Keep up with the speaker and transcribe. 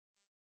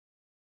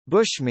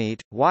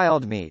Bushmeat,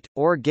 wild meat,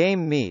 or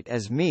game meat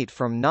is meat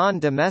from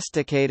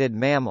non-domesticated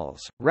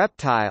mammals,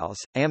 reptiles,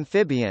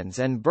 amphibians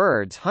and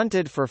birds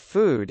hunted for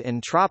food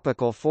in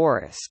tropical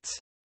forests.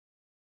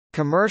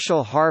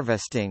 Commercial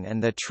harvesting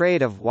and the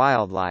trade of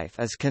wildlife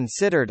is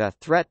considered a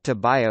threat to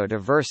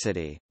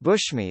biodiversity.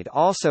 Bushmeat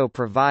also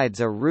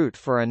provides a route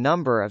for a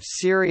number of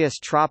serious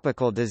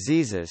tropical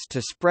diseases to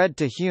spread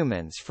to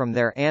humans from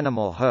their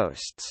animal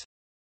hosts.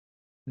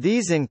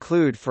 These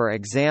include, for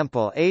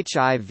example,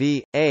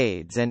 HIV,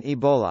 AIDS and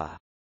Ebola.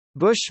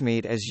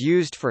 Bushmeat is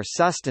used for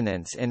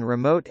sustenance in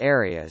remote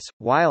areas,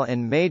 while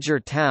in major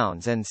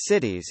towns and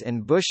cities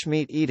in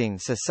bushmeat-eating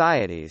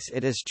societies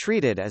it is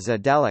treated as a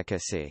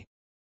delicacy.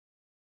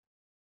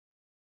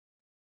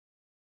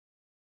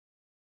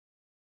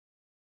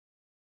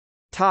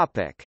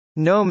 Topic: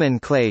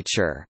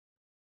 Nomenclature.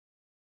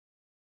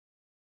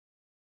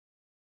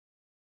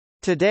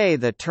 Today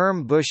the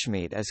term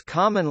bushmeat is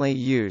commonly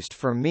used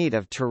for meat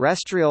of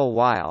terrestrial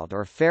wild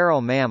or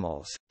feral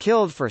mammals,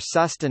 killed for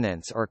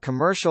sustenance or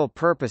commercial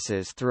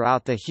purposes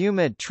throughout the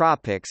humid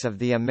tropics of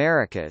the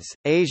Americas,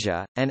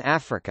 Asia, and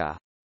Africa.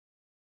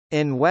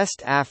 In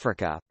West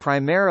Africa,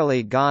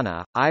 primarily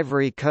Ghana,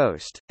 Ivory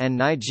Coast, and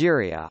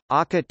Nigeria,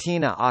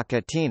 Achatina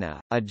achatina,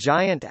 a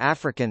giant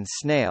African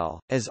snail,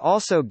 is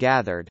also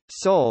gathered,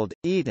 sold,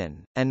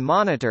 eaten, and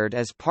monitored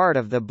as part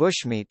of the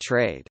bushmeat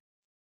trade.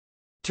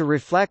 To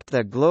reflect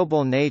the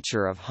global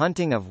nature of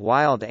hunting of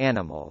wild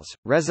animals,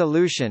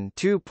 Resolution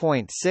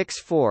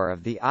 2.64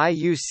 of the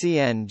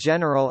IUCN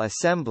General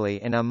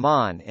Assembly in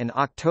Amman in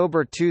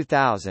October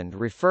 2000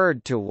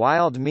 referred to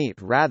wild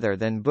meat rather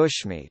than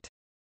bushmeat.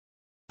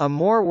 A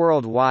more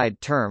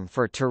worldwide term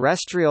for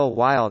terrestrial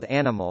wild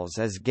animals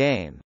is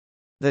game.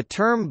 The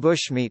term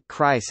bushmeat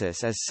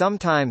crisis is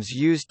sometimes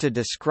used to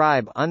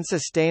describe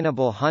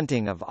unsustainable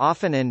hunting of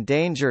often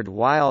endangered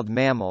wild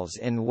mammals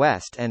in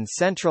West and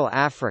Central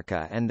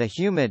Africa and the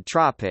humid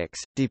tropics,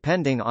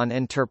 depending on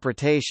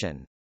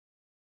interpretation.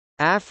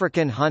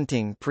 African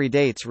hunting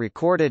predates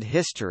recorded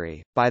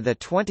history. By the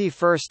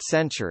 21st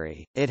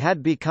century, it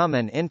had become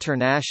an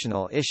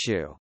international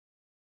issue.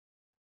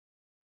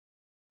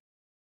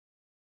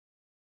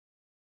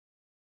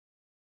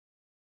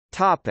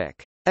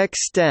 Topic: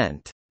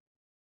 Extent.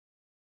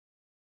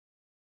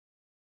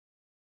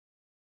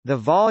 The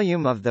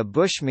volume of the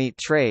bushmeat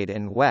trade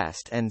in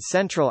West and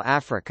Central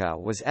Africa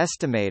was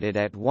estimated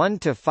at 1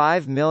 to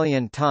 5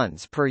 million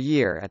tons per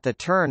year at the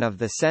turn of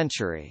the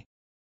century.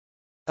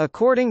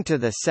 According to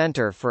the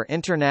Center for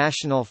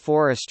International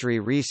Forestry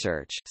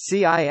Research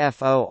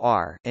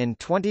 (CIFOR), in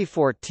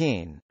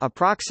 2014,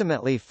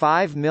 approximately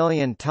 5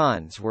 million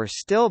tons were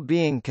still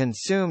being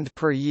consumed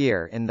per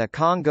year in the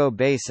Congo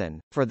Basin.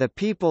 For the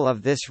people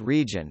of this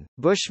region,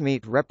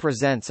 bushmeat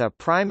represents a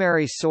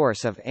primary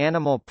source of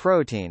animal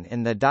protein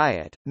in the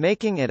diet,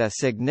 making it a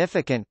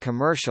significant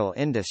commercial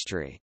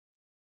industry.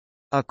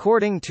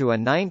 According to a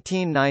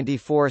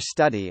 1994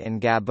 study in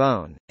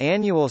Gabon,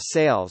 annual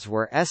sales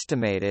were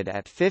estimated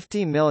at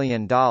 $50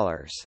 million.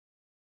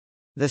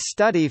 The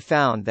study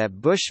found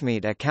that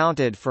bushmeat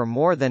accounted for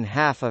more than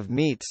half of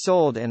meat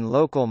sold in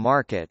local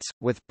markets,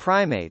 with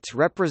primates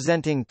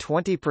representing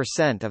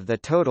 20% of the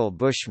total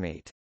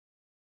bushmeat.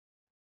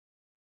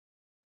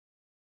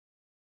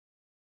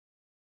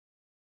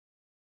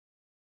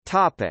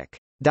 Topic: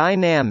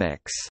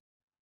 Dynamics.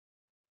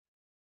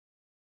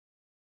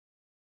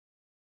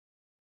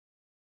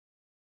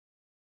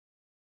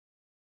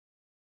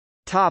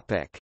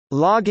 Topic: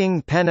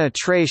 Logging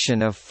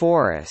penetration of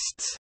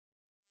forests.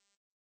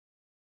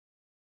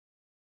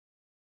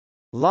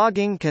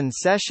 Logging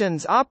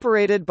concessions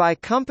operated by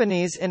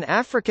companies in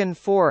African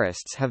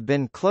forests have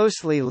been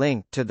closely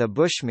linked to the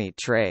bushmeat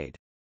trade.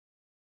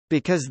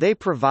 Because they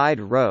provide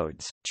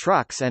roads,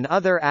 trucks and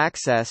other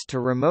access to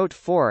remote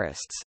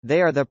forests,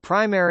 they are the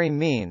primary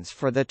means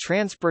for the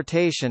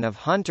transportation of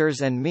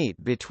hunters and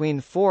meat between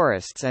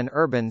forests and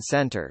urban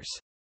centers.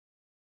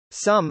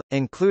 Some,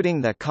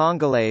 including the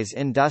Congolais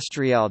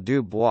Industriels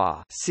du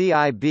Bois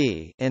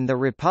 (CIB) in the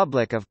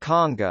Republic of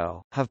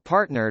Congo, have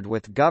partnered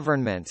with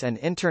governments and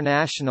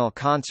international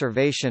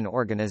conservation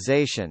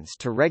organizations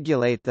to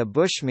regulate the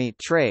bushmeat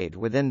trade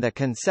within the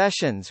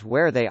concessions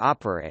where they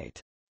operate.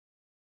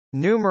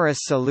 Numerous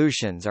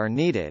solutions are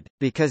needed,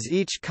 because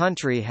each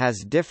country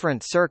has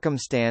different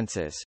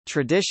circumstances,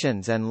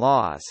 traditions and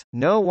laws.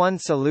 No one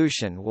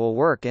solution will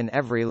work in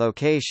every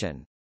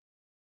location.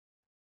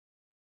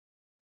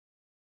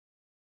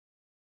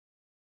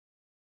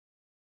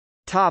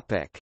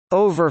 Topic: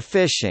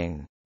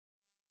 Overfishing.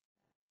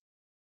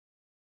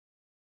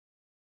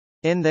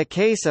 In the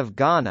case of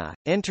Ghana,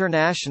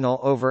 international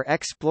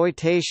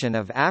overexploitation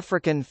of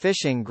African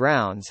fishing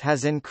grounds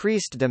has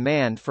increased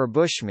demand for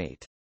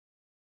bushmeat.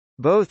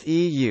 Both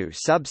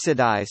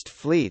EU-subsidized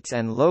fleets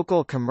and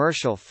local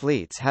commercial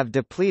fleets have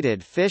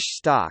depleted fish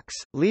stocks,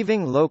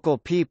 leaving local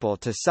people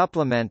to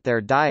supplement their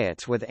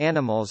diets with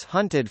animals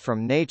hunted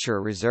from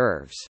nature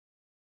reserves.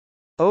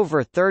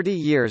 Over 30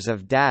 years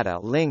of data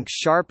link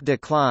sharp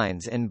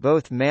declines in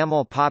both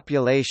mammal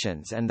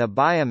populations and the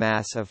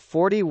biomass of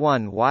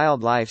 41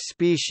 wildlife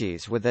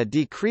species with a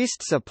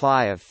decreased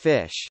supply of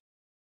fish.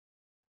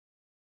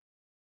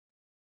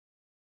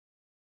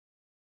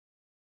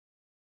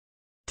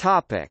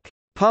 Topic: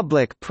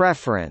 Public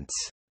preference.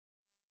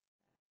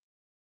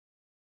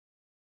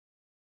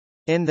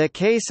 In the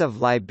case of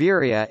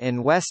Liberia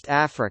in West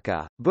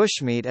Africa,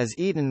 bushmeat is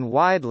eaten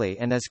widely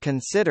and is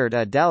considered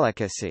a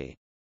delicacy.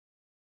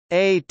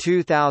 A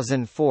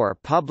 2004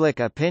 public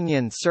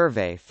opinion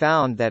survey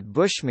found that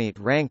bushmeat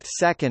ranked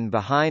second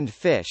behind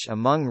fish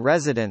among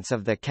residents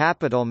of the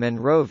capital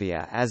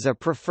Monrovia as a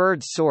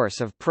preferred source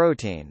of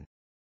protein.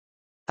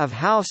 Of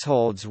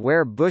households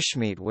where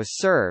bushmeat was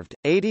served,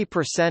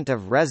 80%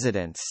 of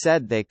residents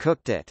said they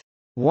cooked it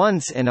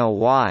once in a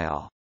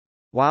while,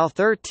 while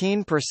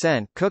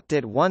 13% cooked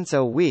it once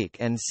a week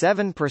and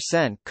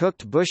 7%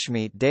 cooked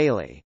bushmeat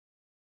daily.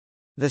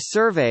 The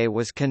survey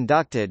was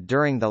conducted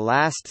during the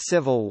last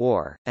civil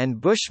war, and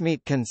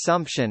bushmeat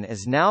consumption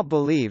is now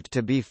believed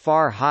to be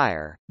far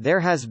higher.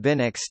 There has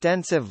been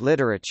extensive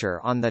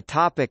literature on the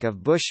topic of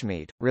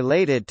bushmeat,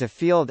 related to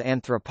field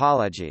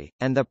anthropology,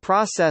 and the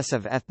process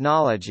of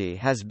ethnology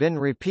has been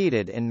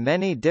repeated in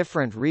many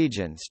different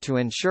regions to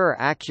ensure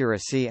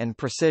accuracy and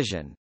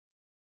precision.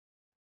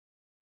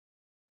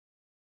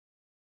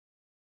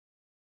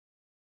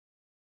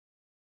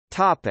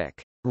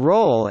 Topic: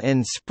 Role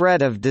in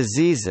spread of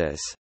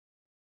diseases.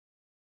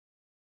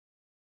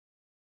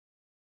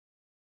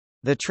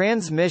 The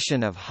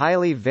transmission of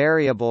highly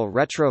variable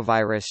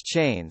retrovirus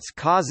chains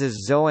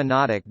causes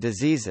zoonotic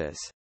diseases.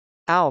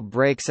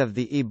 Outbreaks of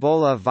the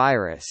Ebola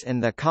virus in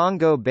the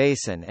Congo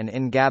Basin and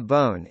in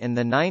Gabon in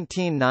the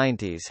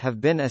 1990s have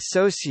been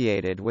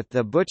associated with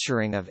the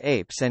butchering of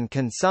apes and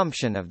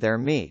consumption of their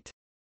meat.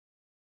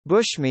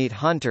 Bushmeat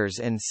hunters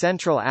in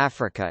Central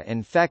Africa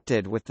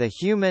infected with the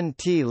human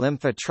T.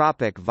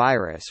 lymphotropic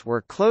virus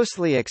were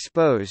closely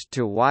exposed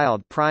to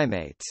wild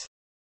primates.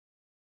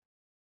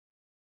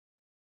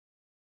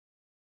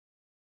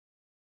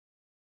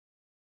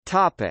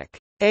 Topic: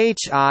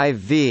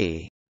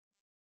 HIV.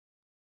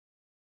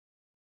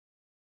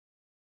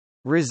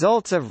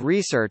 Results of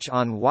research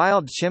on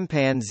wild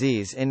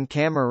chimpanzees in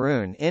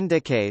Cameroon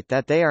indicate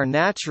that they are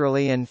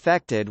naturally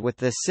infected with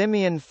the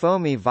simian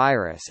foamy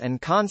virus and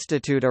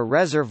constitute a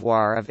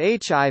reservoir of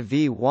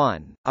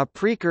HIV-1, a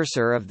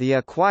precursor of the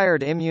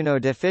acquired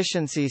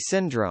immunodeficiency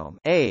syndrome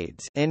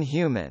 (AIDS) in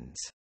humans.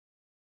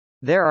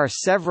 There are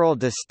several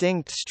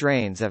distinct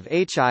strains of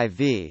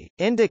HIV,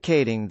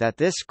 indicating that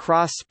this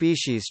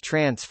cross-species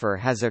transfer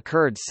has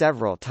occurred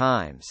several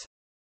times.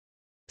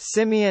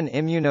 Simian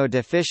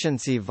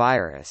immunodeficiency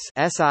virus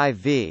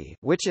 (SIV),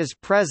 which is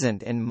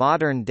present in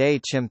modern-day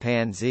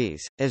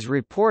chimpanzees, is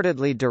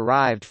reportedly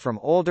derived from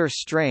older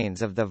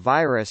strains of the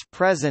virus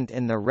present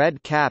in the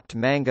red-capped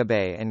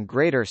mangabey and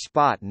greater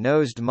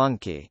spot-nosed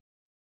monkey.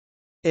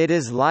 It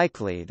is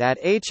likely that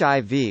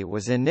HIV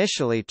was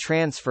initially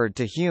transferred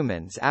to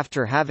humans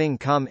after having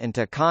come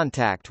into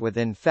contact with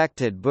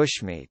infected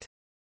bushmeat.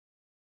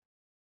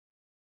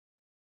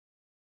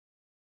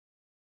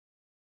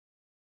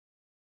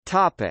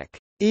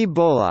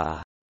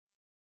 Ebola.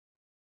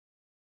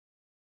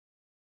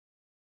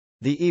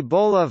 The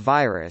Ebola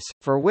virus,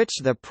 for which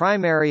the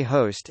primary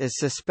host is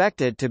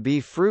suspected to be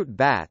fruit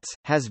bats,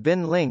 has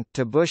been linked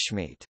to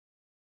bushmeat.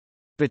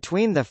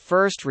 Between the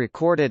first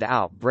recorded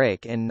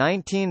outbreak in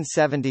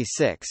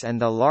 1976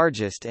 and the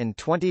largest in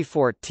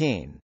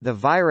 2014, the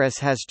virus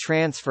has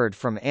transferred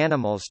from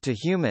animals to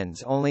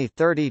humans only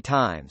 30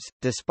 times,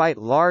 despite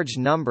large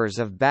numbers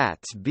of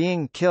bats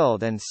being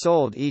killed and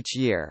sold each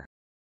year.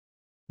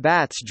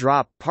 Bats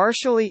drop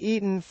partially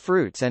eaten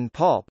fruits and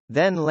pulp,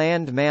 then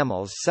land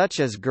mammals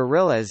such as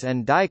gorillas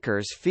and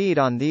duikers feed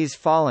on these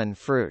fallen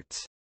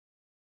fruits.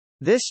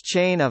 This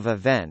chain of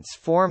events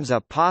forms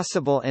a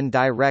possible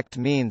indirect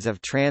means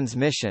of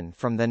transmission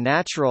from the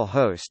natural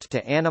host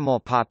to animal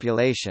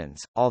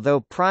populations. Although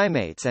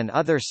primates and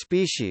other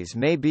species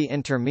may be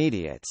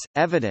intermediates,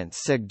 evidence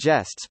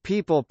suggests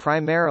people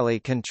primarily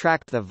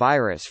contract the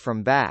virus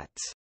from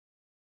bats.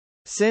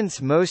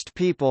 Since most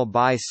people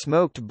buy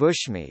smoked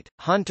bushmeat,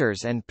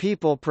 hunters and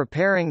people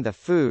preparing the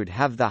food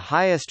have the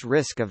highest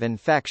risk of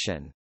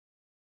infection.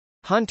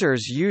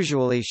 Hunters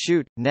usually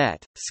shoot,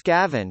 net,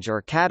 scavenge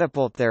or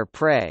catapult their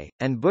prey,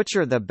 and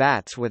butcher the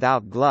bats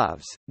without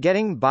gloves,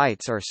 getting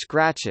bites or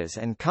scratches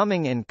and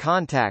coming in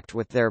contact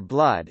with their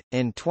blood.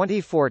 In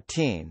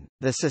 2014,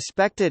 the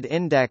suspected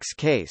index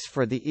case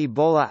for the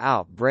Ebola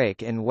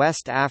outbreak in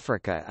West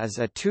Africa is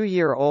a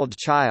 2-year-old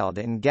child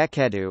in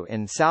Gekedu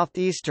in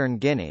southeastern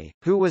Guinea,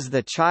 who was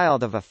the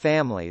child of a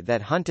family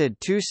that hunted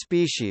 2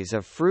 species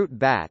of fruit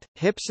bat,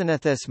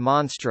 Hypsinethus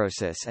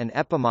monstrosus and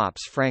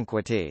Epimops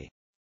franqueti.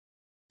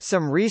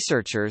 Some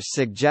researchers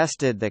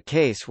suggested the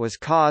case was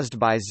caused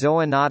by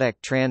zoonotic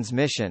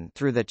transmission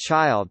through the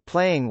child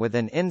playing with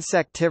an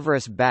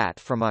insectivorous bat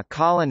from a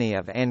colony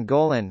of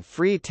Angolan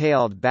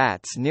free-tailed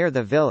bats near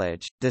the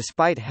village.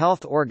 Despite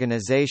health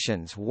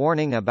organizations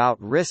warning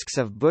about risks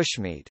of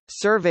bushmeat,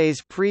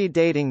 surveys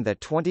predating the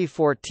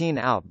 2014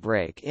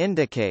 outbreak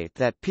indicate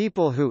that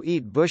people who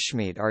eat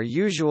bushmeat are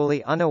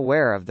usually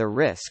unaware of the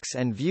risks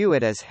and view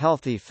it as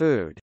healthy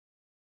food.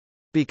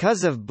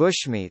 Because of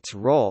bushmeat's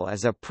role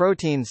as a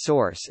protein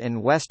source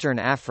in Western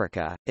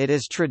Africa, it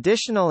is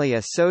traditionally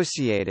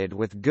associated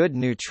with good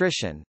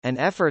nutrition, and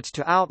efforts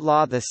to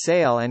outlaw the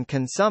sale and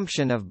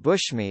consumption of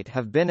bushmeat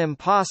have been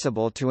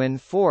impossible to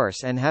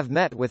enforce and have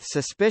met with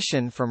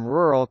suspicion from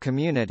rural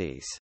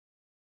communities.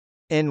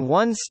 In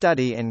one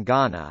study in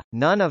Ghana,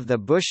 none of the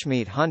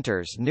bushmeat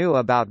hunters knew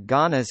about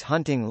Ghana's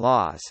hunting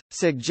laws,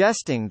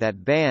 suggesting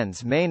that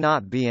bans may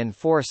not be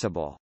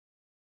enforceable.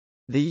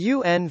 The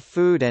UN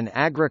Food and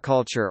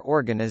Agriculture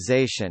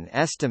Organization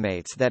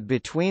estimates that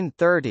between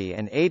 30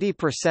 and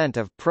 80%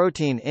 of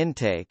protein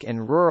intake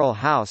in rural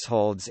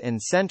households in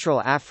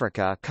Central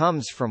Africa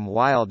comes from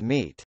wild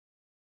meat.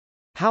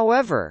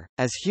 However,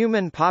 as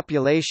human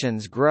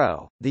populations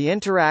grow, the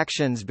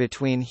interactions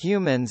between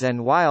humans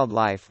and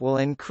wildlife will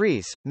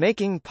increase,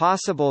 making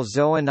possible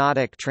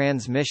zoonotic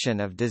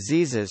transmission of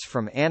diseases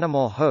from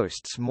animal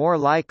hosts more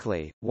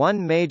likely.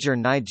 One major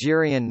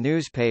Nigerian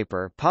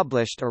newspaper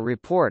published a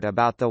report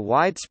about the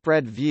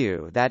widespread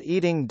view that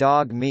eating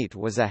dog meat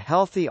was a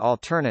healthy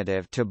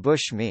alternative to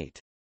bush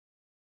meat.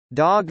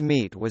 Dog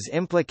meat was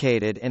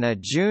implicated in a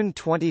June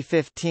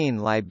 2015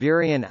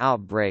 Liberian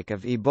outbreak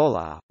of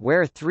Ebola,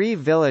 where 3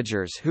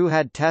 villagers who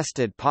had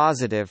tested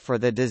positive for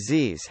the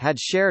disease had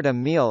shared a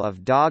meal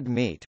of dog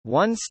meat.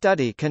 One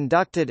study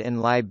conducted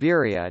in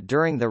Liberia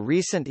during the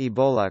recent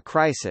Ebola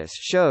crisis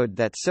showed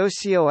that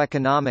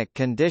socioeconomic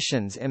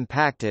conditions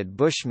impacted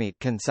bushmeat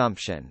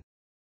consumption.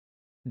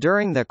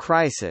 During the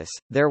crisis,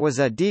 there was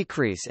a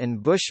decrease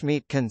in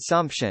bushmeat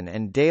consumption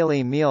and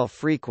daily meal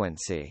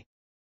frequency.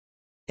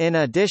 In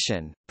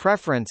addition,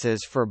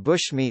 preferences for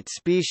bushmeat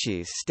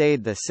species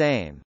stayed the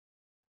same.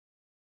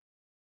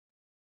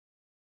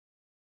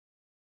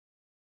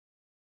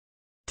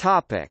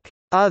 Topic: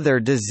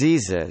 Other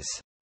diseases.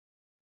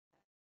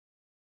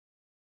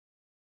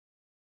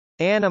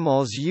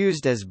 Animals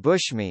used as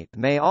bushmeat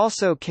may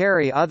also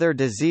carry other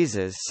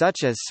diseases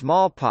such as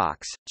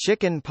smallpox,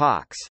 chicken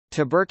pox,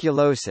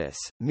 tuberculosis,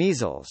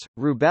 measles,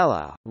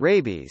 rubella,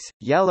 rabies,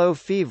 yellow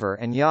fever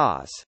and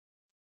yaws.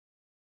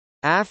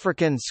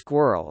 African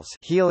squirrels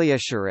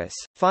Heliochirus,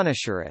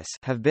 Phonochirus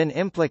have been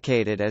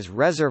implicated as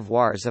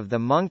reservoirs of the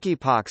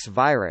monkeypox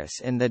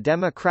virus in the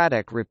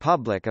Democratic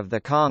Republic of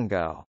the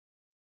Congo.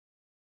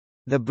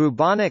 The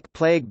bubonic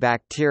plague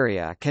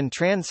bacteria can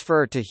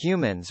transfer to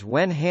humans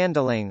when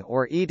handling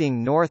or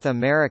eating North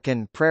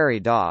American prairie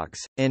dogs.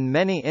 In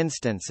many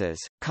instances,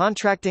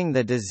 contracting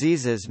the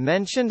diseases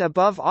mentioned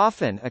above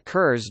often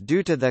occurs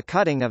due to the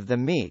cutting of the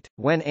meat,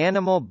 when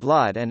animal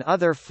blood and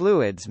other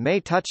fluids may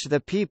touch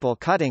the people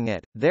cutting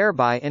it,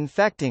 thereby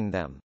infecting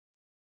them.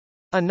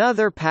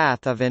 Another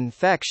path of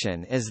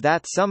infection is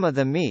that some of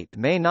the meat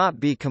may not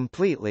be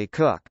completely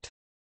cooked.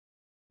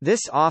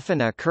 This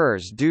often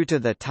occurs due to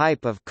the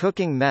type of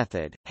cooking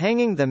method,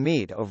 hanging the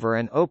meat over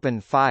an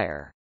open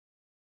fire.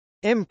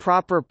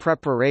 Improper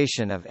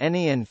preparation of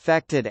any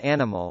infected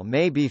animal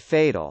may be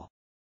fatal.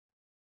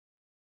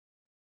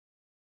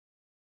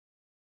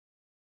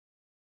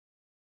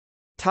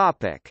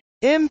 Topic: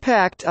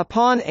 Impact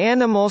upon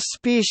animal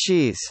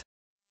species.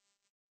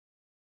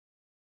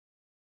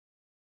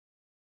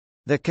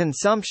 The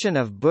consumption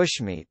of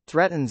bushmeat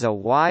threatens a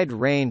wide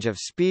range of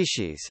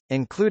species,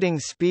 including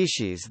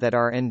species that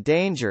are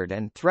endangered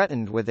and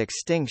threatened with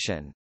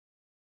extinction.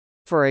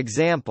 For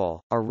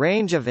example, a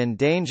range of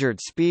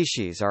endangered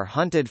species are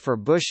hunted for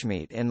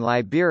bushmeat in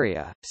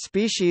Liberia.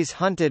 Species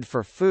hunted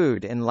for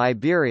food in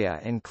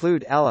Liberia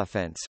include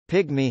elephants,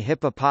 pygmy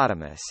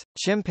hippopotamus,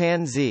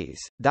 chimpanzees,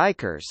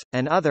 duikers,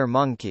 and other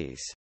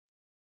monkeys.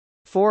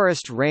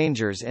 Forest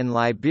rangers in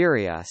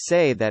Liberia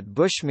say that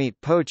bushmeat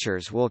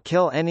poachers will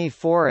kill any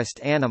forest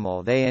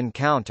animal they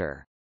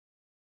encounter.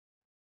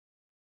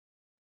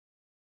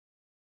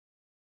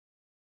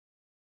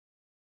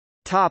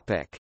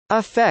 Topic: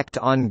 Effect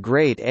on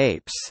great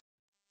apes.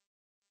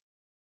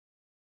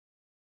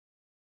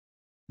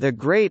 The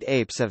great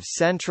apes of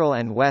Central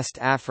and West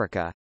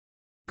Africa,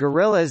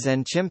 gorillas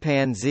and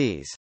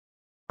chimpanzees,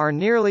 are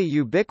nearly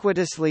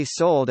ubiquitously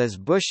sold as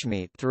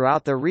bushmeat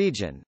throughout the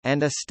region,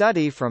 and a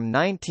study from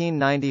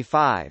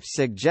 1995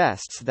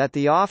 suggests that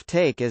the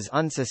offtake is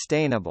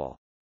unsustainable.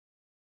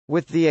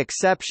 With the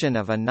exception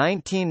of a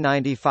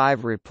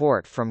 1995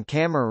 report from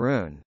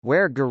Cameroon,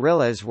 where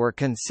gorillas were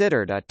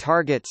considered a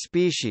target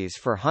species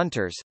for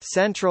hunters,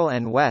 Central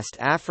and West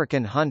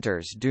African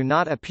hunters do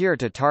not appear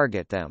to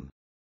target them.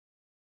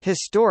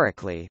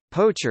 Historically,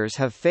 poachers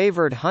have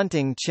favored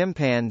hunting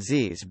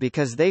chimpanzees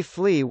because they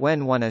flee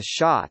when one is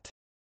shot.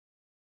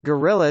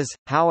 Guerrillas,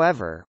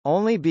 however,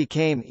 only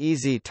became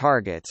easy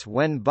targets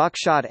when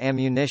buckshot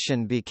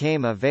ammunition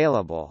became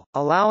available,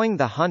 allowing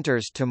the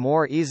hunters to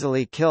more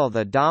easily kill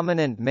the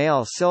dominant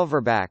male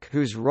silverback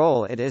whose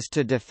role it is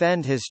to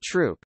defend his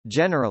troop.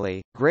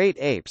 Generally, great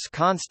apes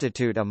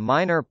constitute a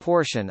minor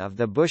portion of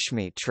the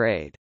bushmeat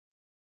trade.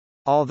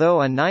 Although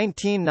a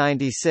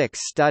 1996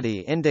 study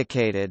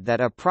indicated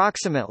that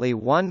approximately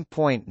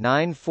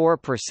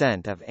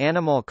 1.94% of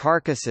animal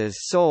carcasses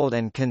sold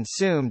and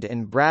consumed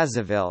in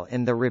Brazzaville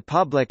in the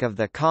Republic of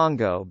the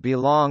Congo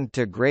belonged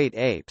to great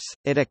apes,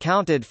 it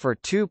accounted for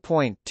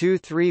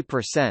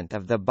 2.23%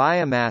 of the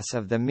biomass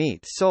of the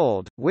meat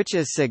sold, which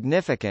is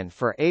significant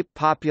for ape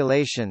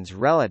populations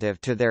relative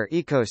to their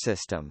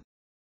ecosystem.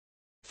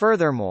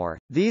 Furthermore,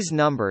 these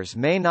numbers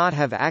may not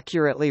have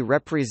accurately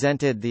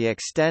represented the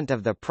extent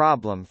of the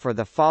problem for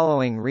the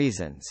following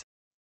reasons.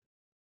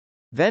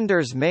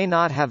 Vendors may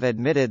not have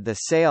admitted the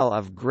sale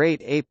of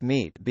great ape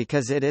meat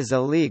because it is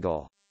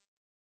illegal.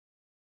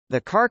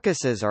 The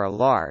carcasses are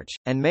large,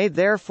 and may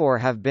therefore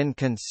have been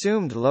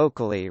consumed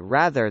locally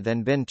rather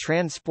than been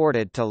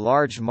transported to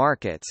large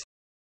markets.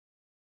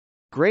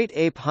 Great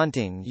ape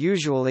hunting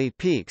usually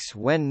peaks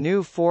when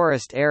new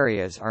forest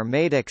areas are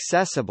made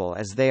accessible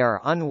as they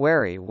are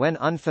unwary when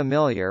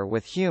unfamiliar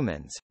with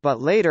humans, but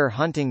later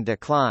hunting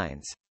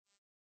declines.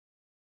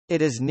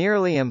 It is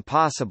nearly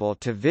impossible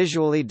to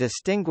visually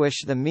distinguish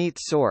the meat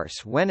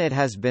source when it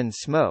has been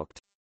smoked.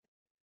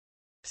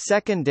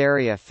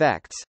 Secondary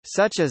effects,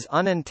 such as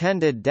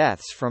unintended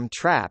deaths from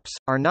traps,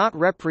 are not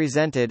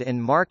represented in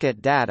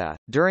market data.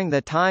 During the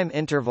time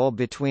interval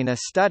between a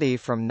study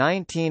from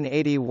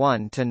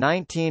 1981 to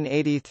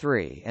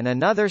 1983 and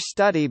another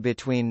study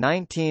between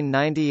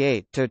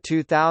 1998 to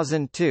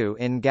 2002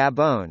 in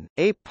Gabon,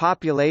 ape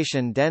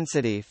population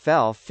density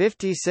fell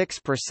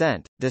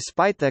 56%,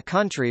 despite the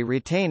country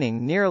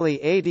retaining nearly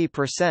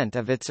 80%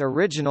 of its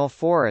original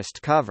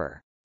forest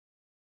cover.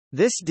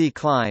 This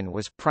decline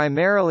was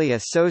primarily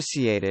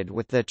associated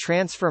with the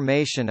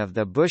transformation of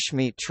the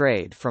bushmeat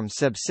trade from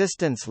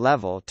subsistence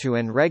level to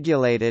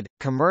unregulated,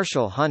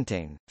 commercial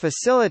hunting,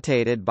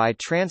 facilitated by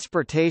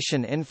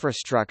transportation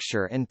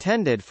infrastructure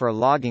intended for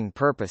logging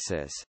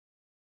purposes.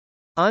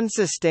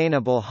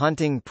 Unsustainable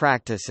hunting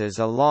practices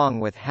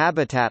along with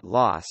habitat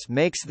loss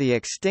makes the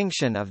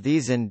extinction of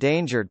these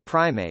endangered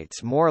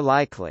primates more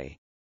likely.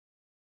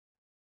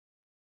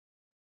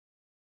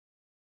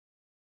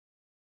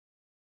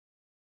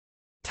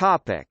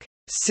 Topic.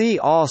 See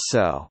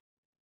also: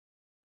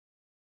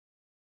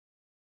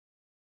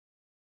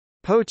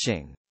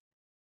 poaching,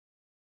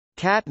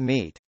 cat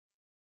meat,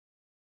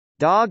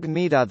 dog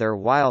meat. Other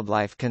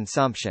wildlife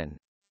consumption,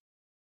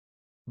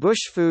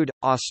 bush food,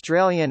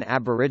 Australian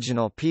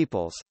Aboriginal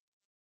peoples,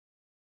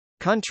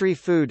 country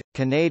food,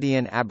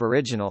 Canadian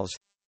Aboriginals,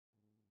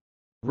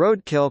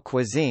 roadkill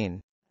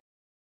cuisine,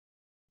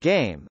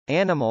 game,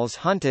 animals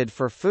hunted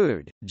for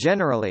food,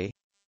 generally,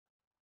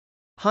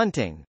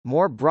 hunting,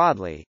 more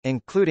broadly,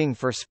 including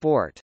for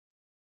sport.